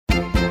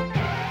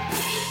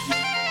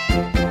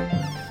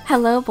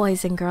Hello,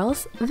 boys and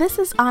girls. This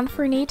is Aunt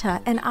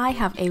Fernita, and I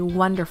have a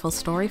wonderful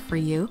story for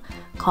you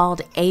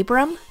called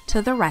Abram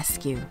to the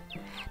Rescue.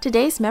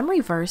 Today's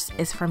memory verse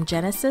is from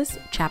Genesis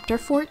chapter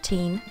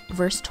 14,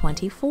 verse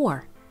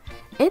 24.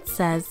 It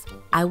says,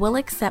 "I will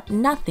accept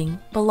nothing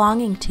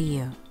belonging to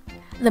you."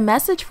 The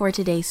message for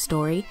today's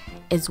story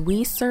is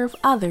we serve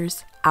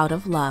others out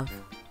of love.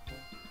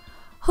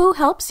 Who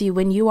helps you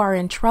when you are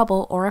in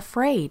trouble or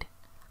afraid?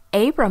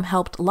 Abram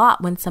helped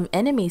Lot when some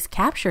enemies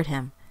captured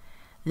him.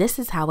 This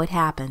is how it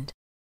happened.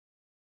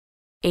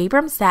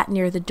 Abram sat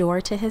near the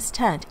door to his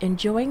tent,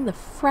 enjoying the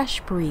fresh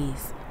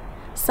breeze.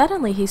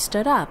 Suddenly he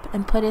stood up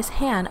and put his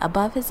hand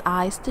above his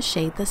eyes to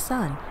shade the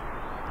sun.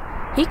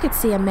 He could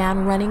see a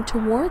man running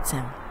towards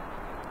him.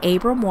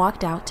 Abram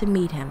walked out to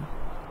meet him.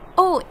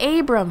 "Oh,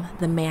 Abram,"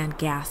 the man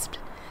gasped,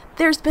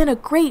 "there's been a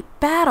great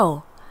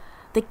battle.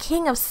 The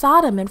king of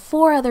Sodom and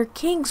 4 other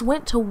kings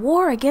went to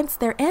war against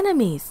their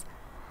enemies."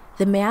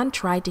 The man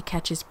tried to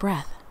catch his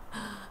breath.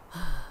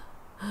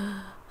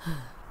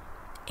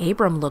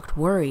 Abram looked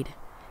worried.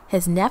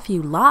 His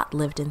nephew Lot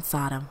lived in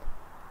Sodom.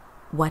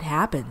 "What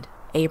happened?"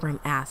 Abram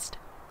asked.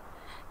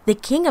 "The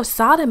king of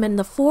Sodom and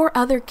the 4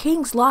 other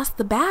kings lost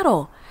the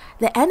battle.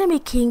 The enemy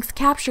kings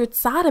captured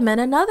Sodom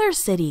and another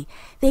city.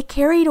 They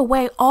carried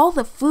away all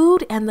the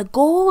food and the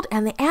gold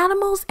and the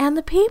animals and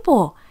the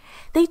people.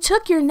 They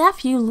took your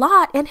nephew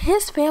Lot and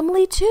his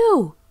family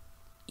too."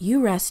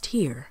 "You rest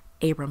here,"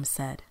 Abram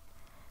said.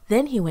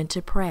 Then he went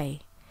to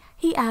pray.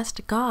 He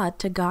asked God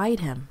to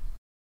guide him.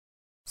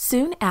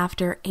 Soon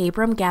after,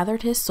 Abram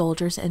gathered his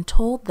soldiers and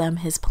told them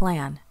his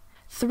plan.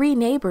 3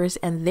 neighbors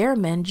and their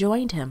men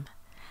joined him.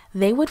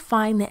 They would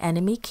find the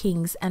enemy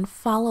kings and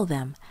follow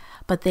them,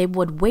 but they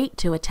would wait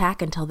to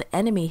attack until the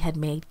enemy had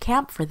made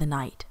camp for the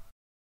night.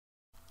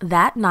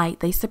 That night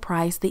they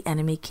surprised the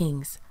enemy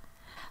kings.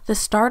 The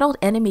startled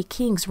enemy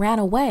kings ran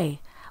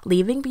away,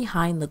 leaving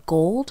behind the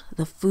gold,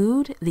 the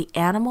food, the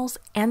animals,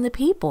 and the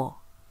people.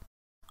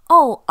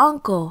 "Oh,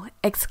 Uncle,"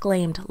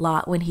 exclaimed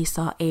Lot when he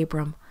saw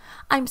Abram,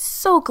 "I'm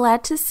so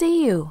glad to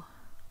see you."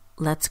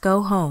 "Let's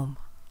go home,"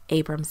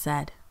 Abram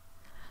said.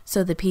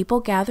 So the people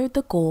gathered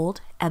the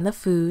gold and the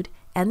food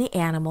and the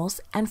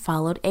animals and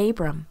followed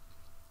Abram.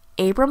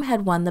 Abram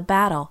had won the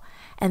battle,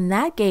 and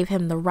that gave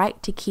him the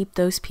right to keep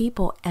those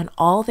people and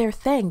all their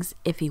things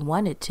if he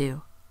wanted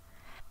to.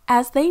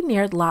 As they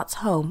neared Lot's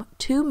home,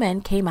 2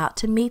 men came out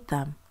to meet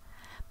them.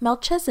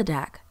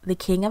 Melchizedek, the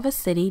king of a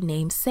city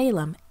named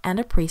Salem and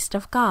a priest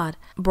of God,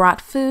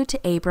 brought food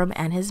to Abram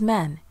and his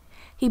men.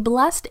 He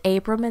blessed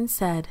Abram and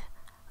said,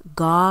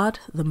 "God,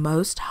 the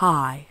Most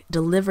High,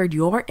 delivered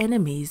your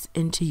enemies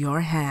into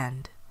your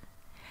hand."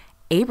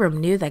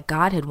 Abram knew that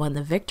God had won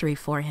the victory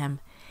for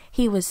him.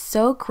 He was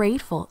so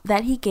grateful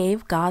that he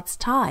gave God's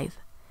tithe.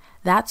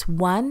 That's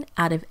 1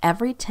 out of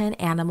every 10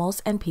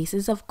 animals and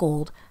pieces of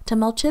gold to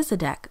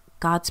Melchizedek,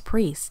 God's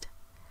priest.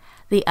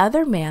 The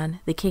other man,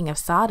 the king of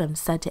Sodom,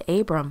 said to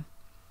Abram,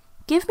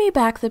 "Give me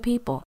back the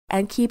people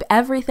and keep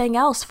everything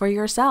else for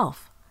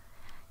yourself."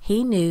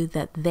 He knew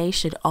that they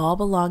should all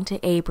belong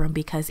to Abram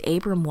because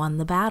Abram won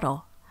the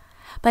battle.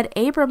 But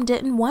Abram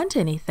didn't want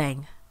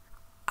anything.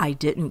 "I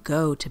didn't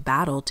go to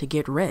battle to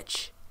get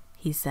rich,"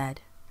 he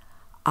said.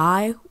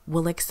 "I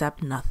will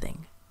accept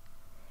nothing."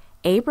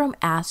 Abram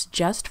asked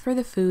just for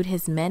the food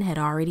his men had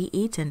already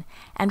eaten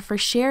and for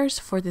shares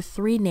for the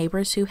 3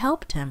 neighbors who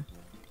helped him.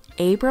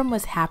 Abram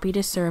was happy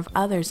to serve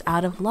others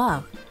out of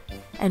love,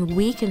 and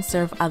we can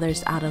serve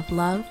others out of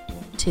love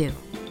too.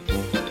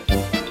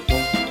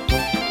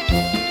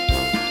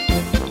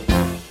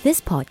 This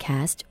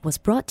podcast was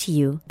brought to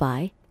you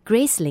by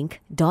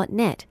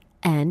Gracelink.net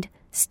and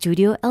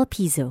Studio El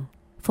Piso.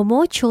 For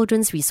more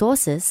children's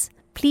resources,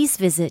 please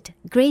visit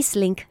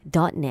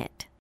Gracelink.net.